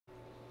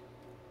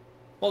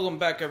Welcome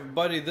back,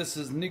 everybody. This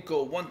is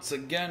Nico once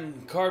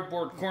again,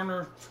 Cardboard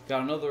Corner.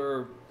 Got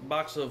another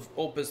box of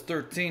Opus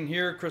XIII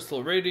here,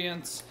 Crystal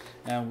Radiance,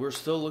 and we're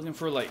still looking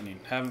for Lightning.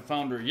 Haven't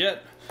found her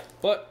yet,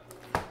 but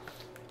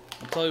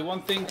I'll tell you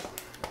one thing.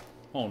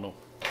 Oh no,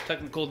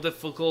 technical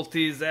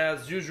difficulties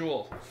as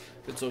usual.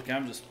 It's okay,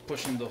 I'm just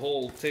pushing the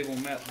whole table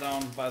mat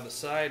down by the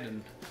side,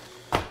 and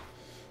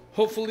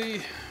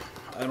hopefully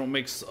I don't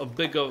make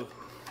a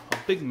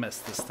big mess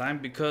this time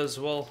because,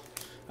 well,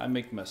 I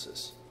make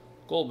messes.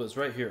 Golba's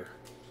right here.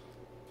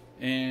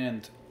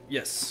 And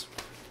yes,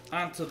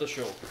 on to the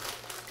show.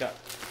 Got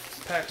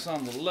packs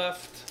on the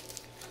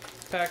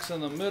left, packs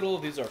in the middle.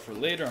 These are for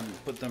later. I'm going to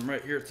put them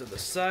right here to the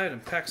side.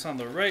 And packs on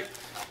the right.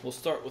 We'll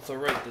start with the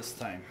right this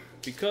time.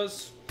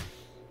 Because,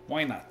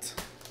 why not?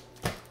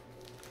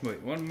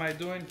 Wait, what am I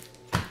doing?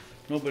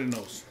 Nobody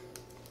knows.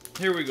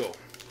 Here we go.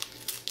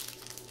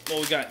 Well,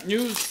 we got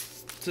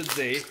news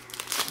today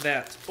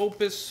that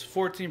Opus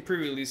XIV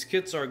Prerelease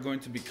Kits are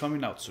going to be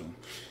coming out soon.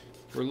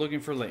 We're looking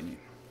for Lightning.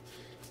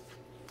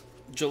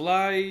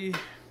 July,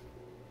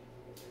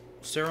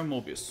 Sarah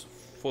Mobius.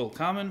 Foil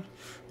common.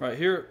 Right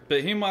here,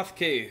 Behemoth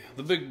K,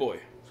 the big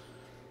boy.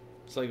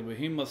 It's like a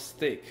behemoth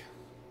steak.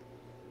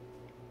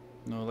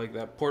 You know, like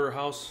that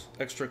porterhouse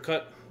extra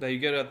cut that you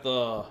get at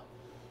the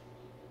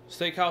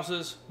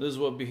steakhouses. This is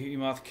what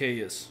Behemoth K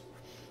is.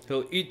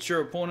 He'll eat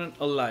your opponent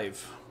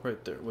alive.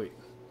 Right there, wait.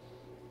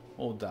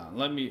 Hold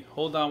on,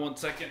 hold on 1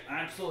 second.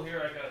 I'm still here,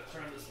 I gotta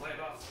turn this light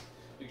off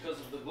because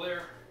of the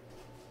glare.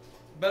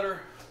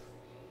 Better,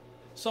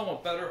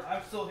 somewhat better.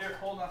 I'm still here.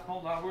 Hold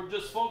on. We're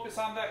just focus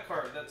on that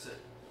card. That's it.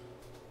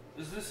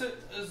 Is this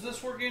it? Is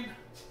this working?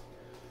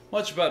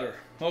 Much better.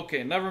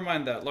 Okay, never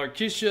mind that.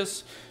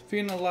 Larkicius,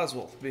 Fina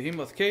Laswell,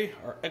 Behemoth K,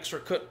 our extra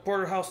cut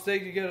porterhouse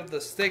steak you get at the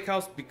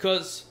steakhouse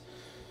because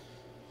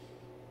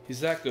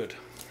he's that good.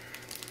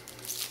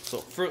 So,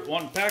 for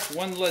one pack,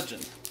 one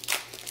legend.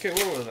 Okay,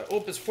 what was that?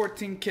 Opus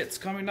 14 kits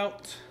coming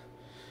out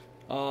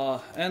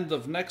end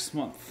of next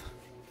month.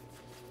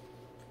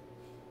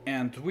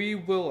 And we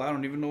will, I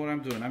don't even know what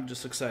I'm doing, I'm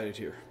just excited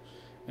here.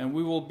 And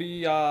we will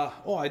be,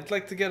 oh, I'd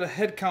like to get a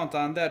head count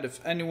on that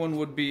if anyone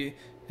would be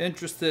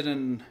interested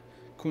in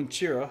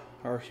Kunchira,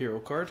 our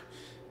hero card.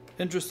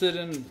 Interested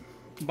in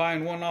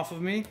buying one off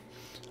of me.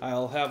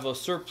 I'll have a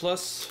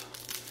surplus.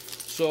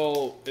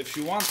 So if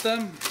you want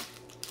them,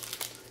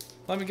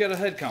 let me get a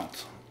head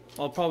count.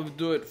 I'll probably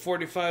do it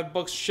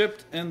 $45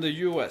 shipped in the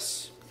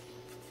US.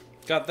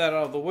 Got that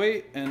out of the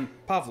way, and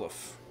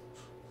Pavlov.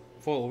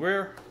 Foil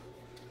rare.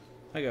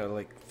 I gotta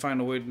like find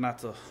a way not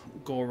to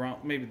go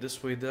around, maybe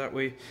this way, that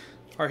way.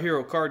 Our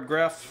hero card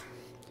graph,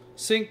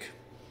 Sync.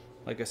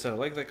 Like I said, I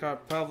like that card.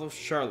 Pavlov,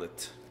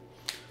 Charlotte.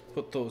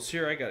 Put those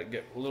here. I gotta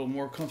get a little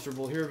more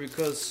comfortable here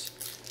because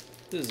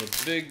this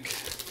is a big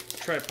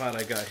tripod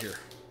I got here.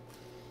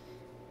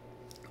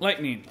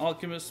 Lightning,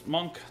 Alchemist,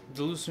 Monk,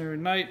 Delusionary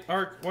Knight,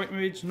 Arc, White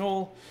Mage,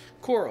 Knoll,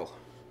 Coral.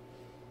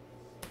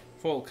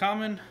 Foil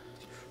common.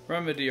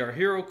 Remedy, our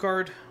hero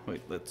card.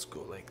 Wait, let's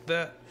go like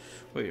that.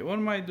 Wait, what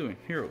am I doing?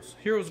 Heroes.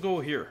 Heroes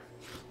go here.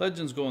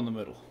 Legends go in the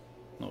middle.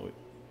 No, wait.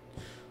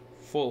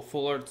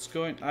 Full art's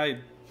going. I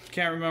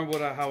can't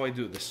remember how I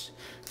do this.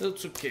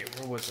 That's okay.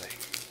 Where was I?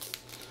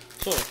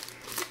 So,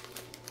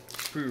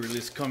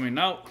 pre-release coming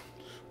out.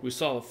 We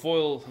saw the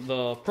foil,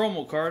 the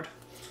promo card,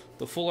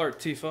 the full art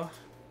Tifa.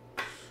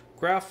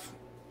 Graph,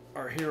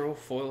 our hero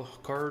foil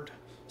card.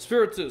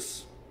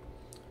 Spiritus,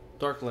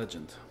 Dark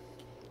Legend.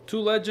 2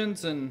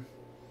 legends and,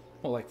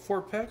 well, like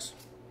 4 packs.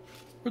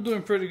 We're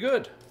doing pretty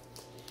good.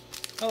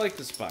 I like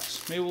this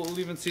box. Maybe we'll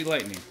even see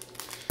Lightning.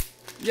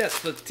 Yes,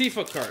 the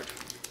Tifa card.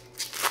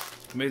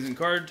 Amazing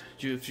card.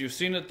 If you've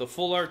seen it, the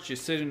full art,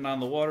 she's sitting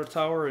on the water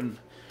tower in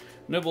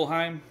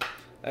Nibelheim.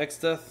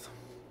 X-Death.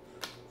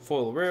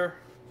 Foil rare.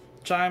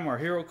 Chime, our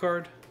hero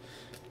card.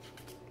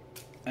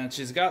 And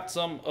she's got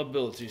some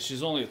abilities.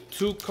 She's only a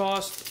 2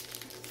 cost.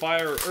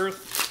 Fire,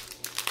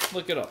 Earth.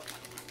 Look it up.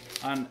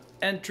 On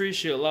entry,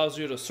 she allows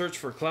you to search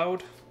for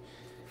Cloud.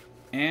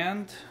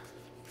 And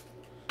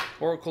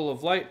Oracle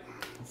of Light.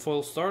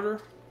 Foil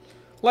starter.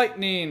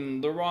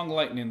 Lightning. The wrong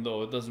Lightning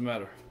though. It doesn't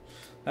matter.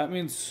 That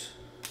means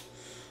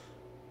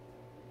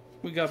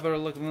we got better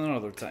luck than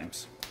other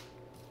times.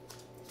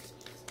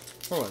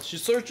 Alright. She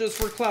searches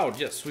for Cloud.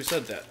 Yes, we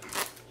said that.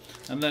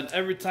 And then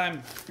every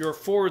time your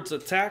forwards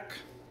attack,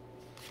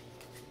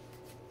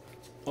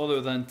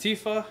 other than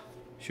Tifa,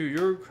 Hugh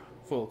Yurg,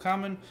 foil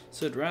common,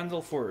 Sid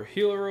Randall for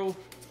Healero,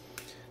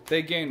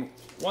 they gain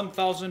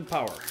 1000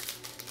 power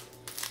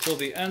till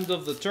the end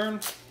of the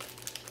turn.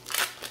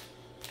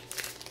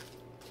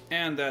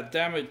 And at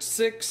damage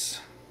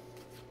 6,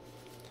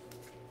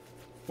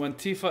 when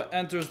Tifa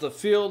enters the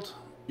field,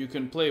 you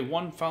can play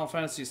 1 Final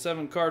Fantasy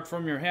VII card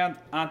from your hand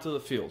onto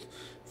the field.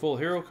 Full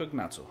hero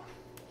Cognazzo.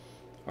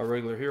 Our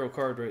regular hero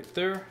card right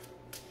there.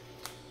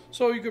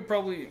 So you could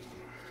probably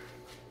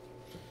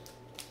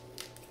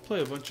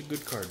play a bunch of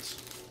good cards.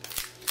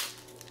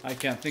 I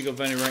can't think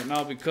of any right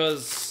now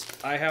because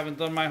I haven't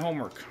done my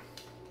homework.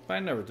 But I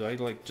never do. I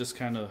like just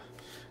kind of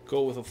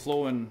go with the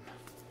flow and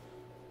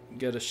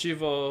get a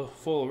Shiva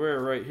full rare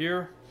right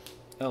here.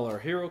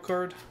 LR hero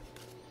card.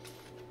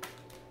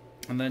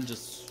 And then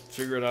just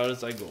figure it out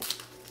as I go.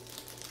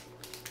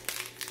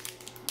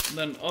 And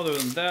then other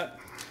than that,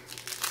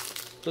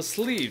 the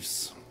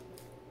sleeves.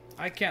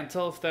 I can't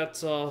tell if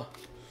that's what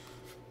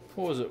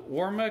was it,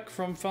 Warmech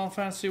from Final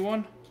Fantasy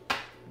 1?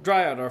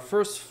 Dryad, our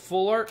first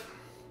full art.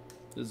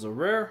 This is a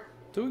rare.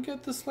 Did we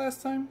get this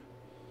last time?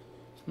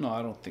 No,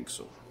 I don't think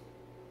so.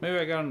 Maybe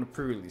I got it in the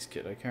pre-release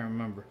kit. I can't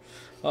remember.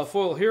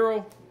 Foil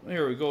hero.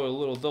 Here we go. A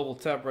little double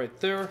tap right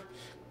there.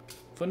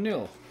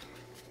 Vanille.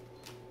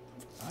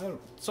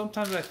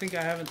 Sometimes I think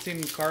I haven't seen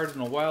the card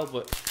in a while,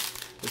 but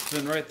it's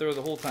been right there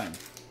the whole time.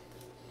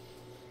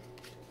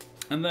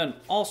 And then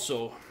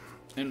also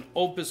in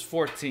Opus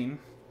XIV,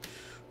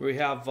 we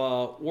have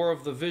War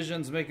of the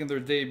Visions making their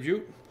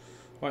debut.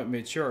 White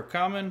Mage Hero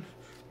common.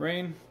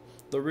 Rain,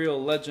 the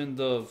real legend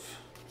of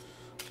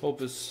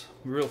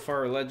real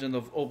fire legend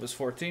of Opus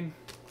XIV.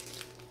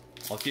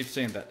 I'll keep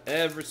saying that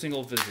every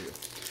single video.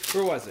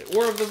 Where was it?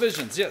 War of the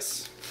Visions,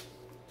 yes.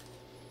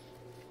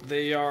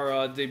 They are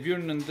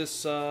debuting in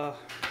this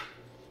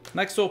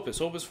next Opus,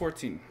 Opus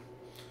XIV.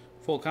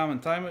 Full common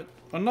time it.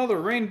 Another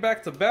Rain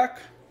back to back.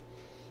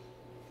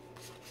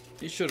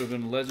 He should have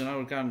been a legend. I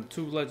would have gotten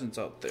 2 legends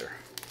out there.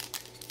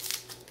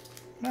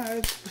 Nah,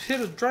 I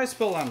hit a dry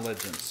spell on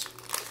legends.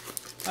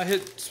 I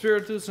hit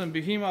Spiritus and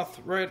Behemoth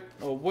right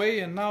away,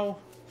 and now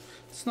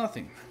it's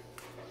nothing.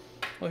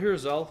 Well,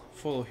 here's L,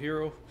 full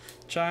hero.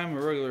 Chime,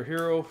 a regular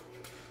hero.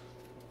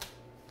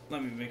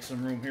 Let me make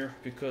some room here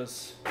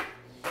because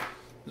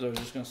they're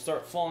just going to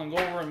start falling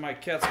over and my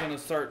cat's going to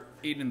start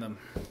eating them.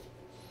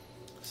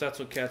 So that's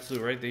what cats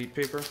do, right? They eat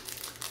paper.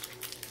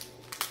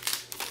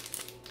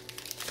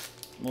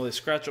 Well, they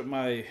scratch up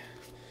my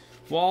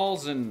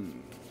walls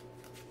and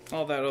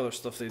all that other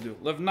stuff they do.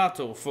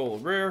 Levnato, full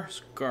rare.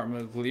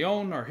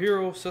 Scarmaglione, our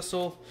hero.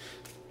 Cecil,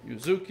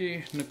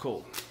 Yuzuki,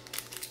 Nicole.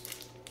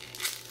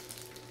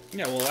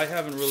 Yeah, well, I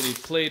haven't really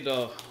played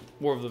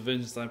War of the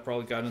Vengeance. I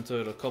probably got into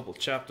it a couple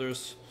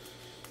chapters.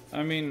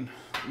 I mean,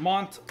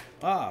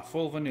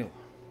 full vanilla.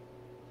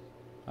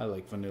 I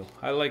like vanilla.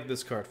 I like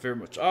this card very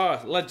much.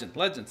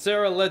 Legend.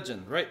 Sarah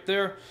Legend, right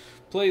there.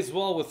 Plays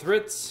well with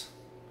Ritz.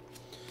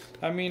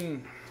 I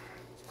mean,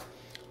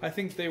 I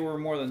think they were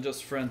more than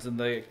just friends in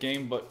the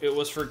game, but it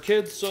was for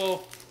kids,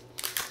 so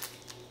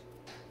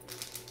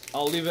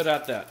I'll leave it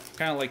at that.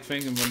 Kind of like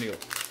Fang and Vanille.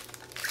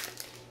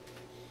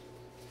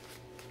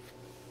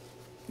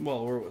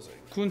 Well, where was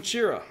I?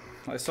 Kunchira.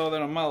 I saw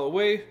that a mile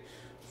away.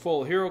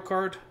 Full hero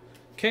card.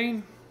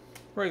 Kane,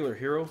 regular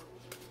hero.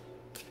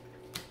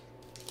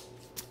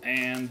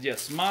 And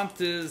yes, Mont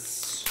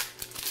is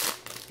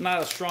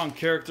not a strong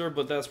character,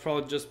 but that's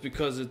probably just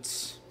because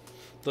it's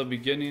the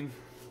beginning.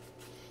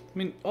 I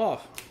mean,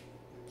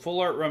 full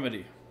art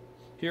remedy.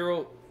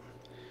 Hero.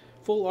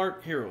 Full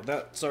art hero.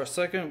 That's our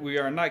second. We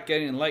are not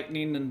getting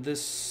lightning in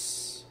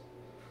this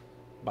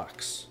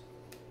box.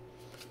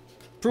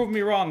 Prove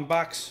me wrong,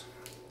 box.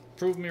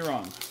 Prove me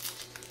wrong.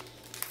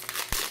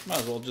 Might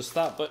as well just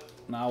stop, but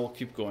now we'll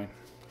keep going.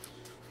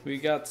 We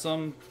got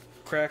some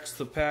cracks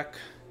to pack.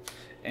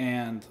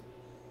 And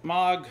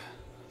Mog.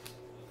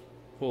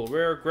 Full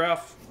rare.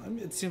 Graph. I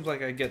mean, it seems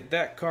like I get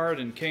that card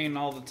and Kane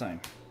all the time.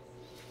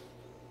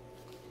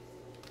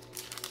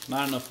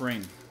 Not enough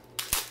rain.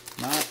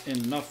 Not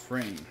enough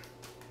rain.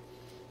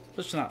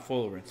 It's not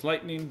full of rain. It's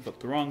lightning, but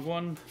the wrong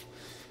one.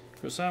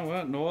 Here's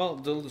Noel,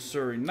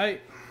 Delusory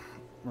Knight.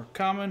 More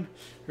common.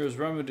 Here's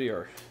Remedy,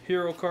 our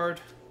hero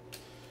card.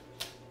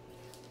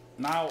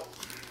 Now,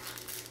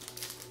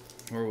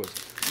 where was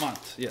it?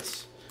 Mont,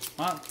 yes.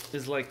 Mont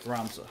is like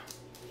Ramza.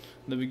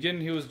 In the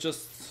beginning, he was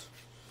just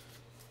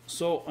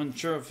so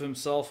unsure of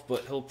himself,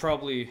 but he'll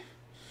probably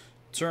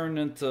turn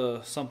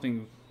into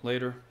something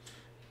later.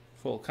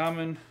 Full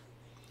common.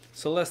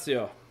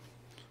 Celestia,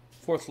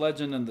 4th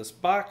legend in this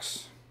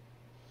box.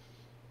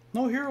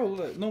 No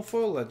hero, no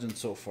foil legend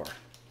so far.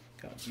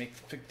 Gotta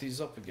pick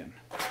these up again.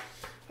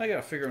 I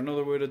gotta figure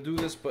another way to do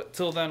this, but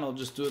till then I'll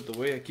just do it the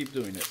way I keep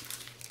doing it.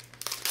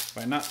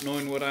 By not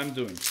knowing what I'm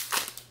doing.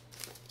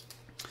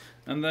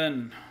 And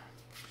then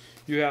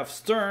you have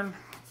Stern,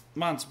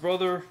 Mont's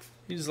brother.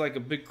 He's like a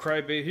big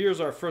crybaby. Here's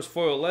our first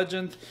foil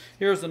legend.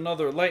 Here's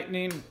another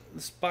lightning.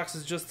 This box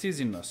is just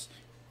teasing us.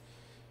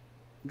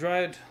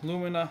 Dryad,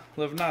 Lumina,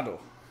 Levnato.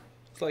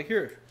 It's like,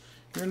 here,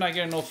 you're not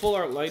getting no full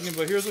art lightning,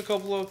 but here's a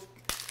couple of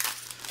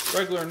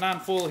regular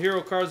non-full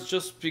hero cards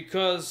just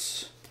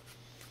because,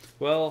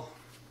 well,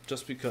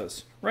 just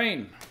because.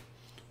 Rain,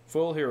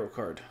 full hero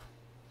card.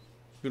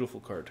 Beautiful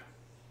card.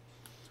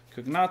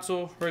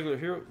 Cognazzo, regular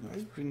hero.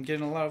 I've been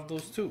getting a lot of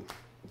those too.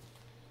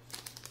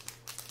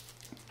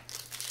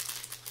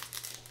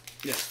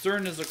 Yeah,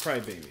 Stern is a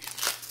crybaby.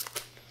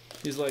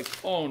 He's like,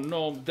 oh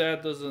no,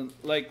 Dad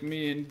doesn't like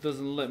me and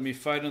doesn't let me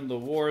fight in the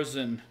wars,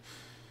 and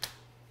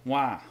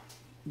wow.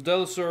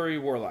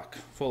 Delusory Warlock,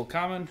 full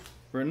common.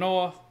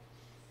 Renoa,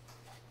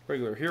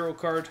 regular hero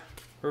card.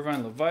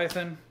 Irvine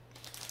Leviathan.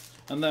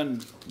 And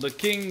then the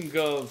king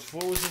of,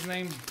 what was his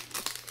name?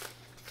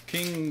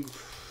 King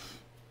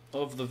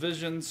of the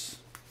Visions.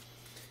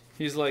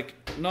 He's like,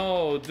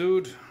 no,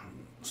 dude,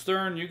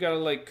 Stern, you got a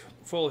like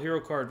full hero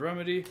card.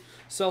 Remedy,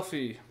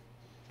 selfie.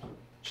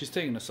 She's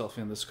taking a selfie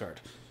in this card.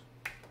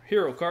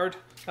 Hero card,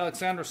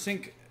 Alexander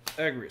Sink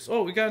Agrius.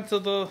 Oh, we got into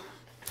the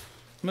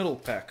middle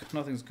pack.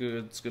 Nothing's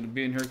good. It's gonna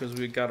be in here because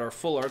we got our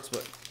full arts,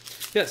 but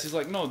yes, he's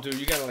like, no, dude,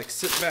 you gotta like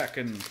sit back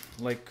and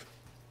like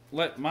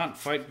let Mont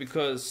fight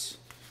because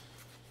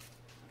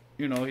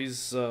you know he's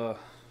still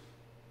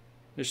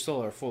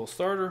our full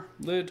starter,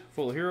 lid,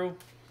 full hero.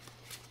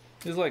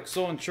 He's like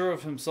so unsure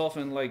of himself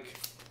and like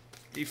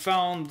he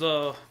found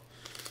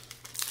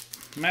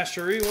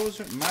Mashery, what was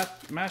it?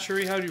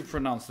 Mashery, how do you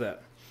pronounce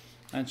that?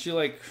 And she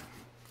like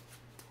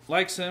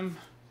likes him.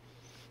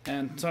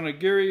 And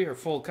Tonagiri, her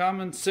full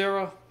common.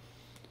 Sarah,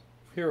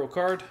 hero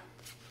card.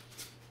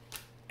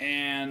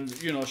 And,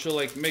 you know, she'll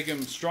like make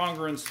him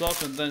stronger and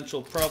stuff, and then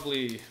she'll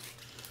probably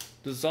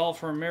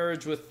dissolve her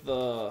marriage with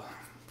the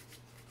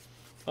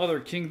other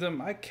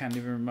kingdom. I can't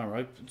even remember.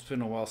 It's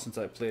been a while since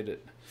I played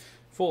it.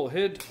 Full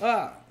hid.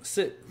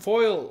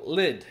 Foil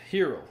lid,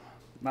 hero.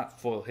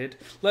 Not foil hid.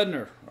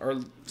 Ledner, our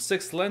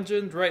 6th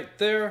legend right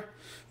there.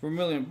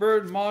 Vermilion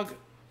Bird, Mog,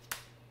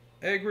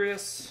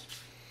 Agrius.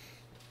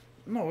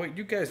 No, wait,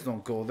 you guys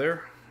don't go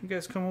there. You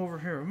guys come over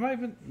here. Am I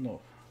even?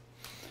 No.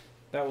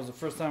 That was the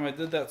first time I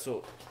did that,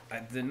 so I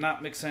did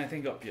not mix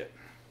anything up yet.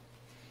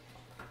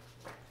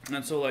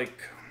 And so, like,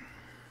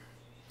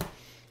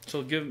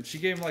 she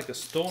gave him like a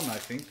stone, I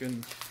think,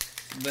 and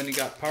then he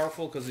got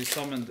powerful because he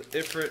summoned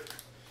Ifrit,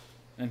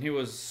 and he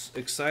was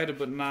excited,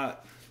 but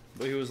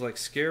he was like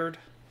scared.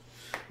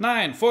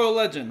 9, foil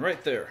legend,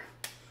 right there.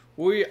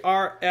 We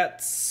are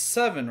at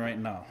 7 right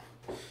now.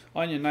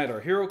 Onion Knight,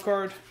 our hero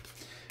card.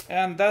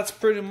 And that's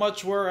pretty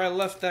much where I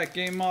left that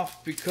game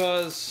off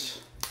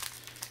because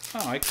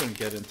I couldn't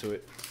get into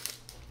it.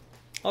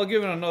 I'll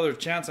give it another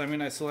chance. I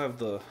mean, I still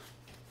have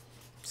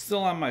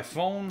still on my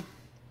phone.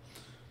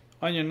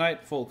 Onion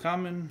Knight, full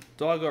common.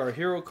 Dog, our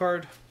hero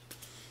card.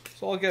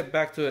 So I'll get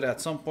back to it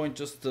at some point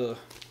just to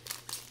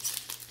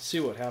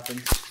see what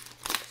happens.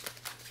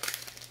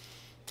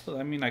 So,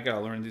 I mean, I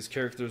gotta learn these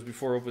characters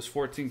before Opus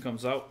 14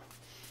 comes out.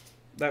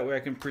 That way I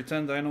can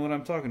pretend I know what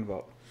I'm talking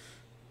about.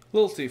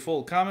 Lilty,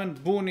 full common.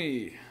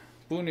 Booney.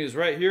 Booney is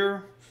right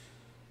here.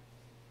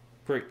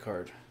 Great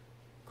card.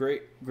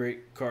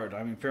 Great card.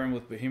 I mean, pairing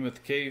with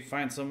Behemoth K,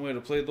 find some way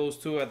to play those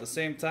two at the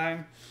same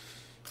time.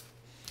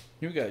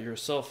 You got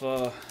yourself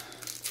a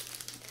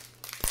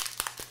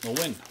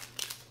win.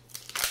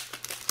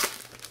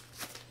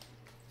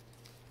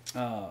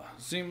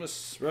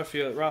 Seamless,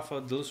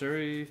 Rafa,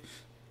 Delusari,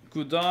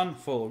 Gudon,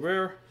 full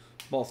rare.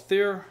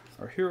 Balthier,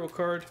 our hero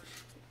card.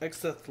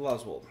 Exeth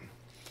Laswald.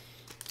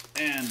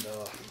 And,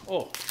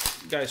 you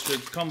guys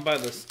should come by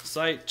the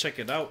site, check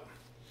it out.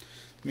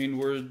 I mean,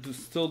 we're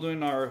still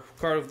doing our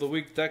card of the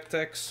week deck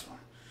techs.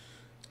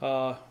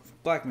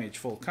 Black Mage,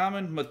 full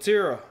common.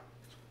 Matira.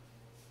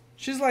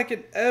 She's like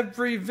in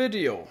every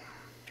video.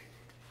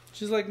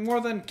 She's like more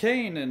than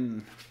Kane,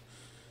 and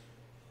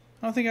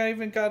I don't think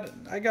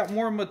I got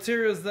more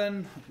Matiras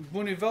than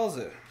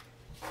Bunivelze.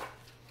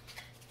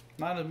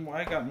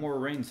 I got more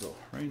Reigns though.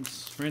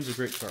 Reigns a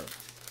great card.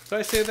 Did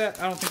I say that?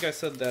 I don't think I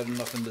said that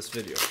enough in this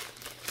video.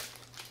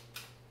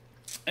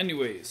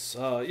 Anyways,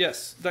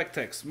 yes, deck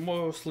text.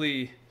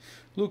 Mostly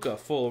Luca,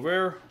 full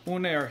rare.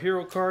 Une, our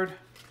hero card.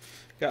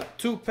 Got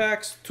 2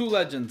 packs, 2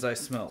 legends I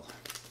smell.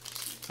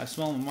 I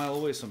smell them a mile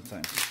away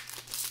sometimes.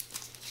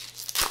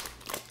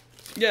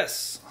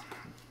 Yes.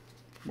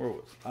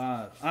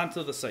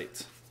 Onto the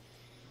site.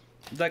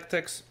 Deck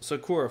text,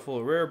 Sakura,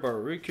 full rare.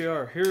 Barurikia,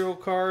 our hero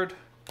card.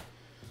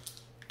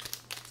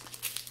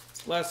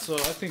 I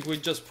think we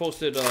just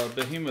posted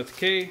Behemoth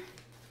K.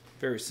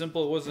 Very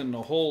simple. It wasn't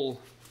a whole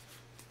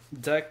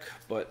deck,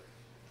 but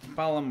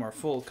Balam, our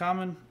full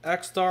common.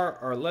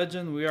 Axstar, our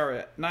legend. We are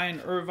at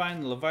 9.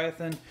 Irvine,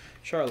 Leviathan,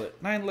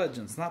 Charlotte. 9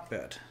 legends. Not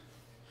bad.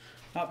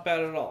 Not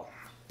bad at all.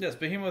 Yes,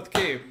 Behemoth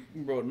K.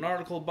 Wrote an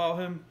article about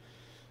him.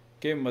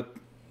 Gave him a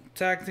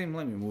tag team.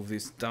 Let me move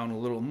these down a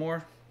little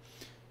more.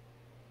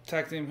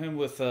 Tag team him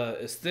with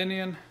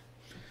Estinian.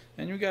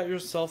 And you got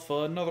yourself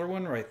another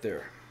one right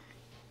there.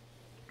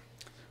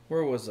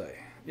 Where was I?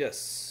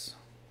 Yes.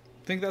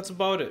 I think that's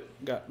about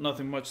it. Got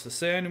nothing much to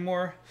say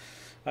anymore.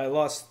 I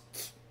lost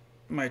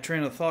my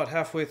train of thought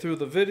halfway through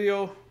the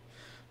video.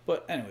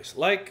 But anyways,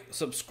 like,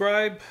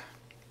 subscribe,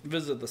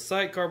 visit the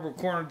site,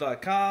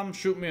 kardboardkorner.com,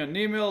 shoot me an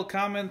email,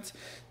 comment.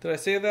 Did I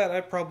say that?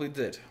 I probably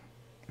did.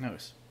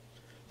 Anyways,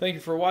 thank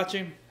you for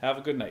watching. Have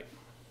a good night.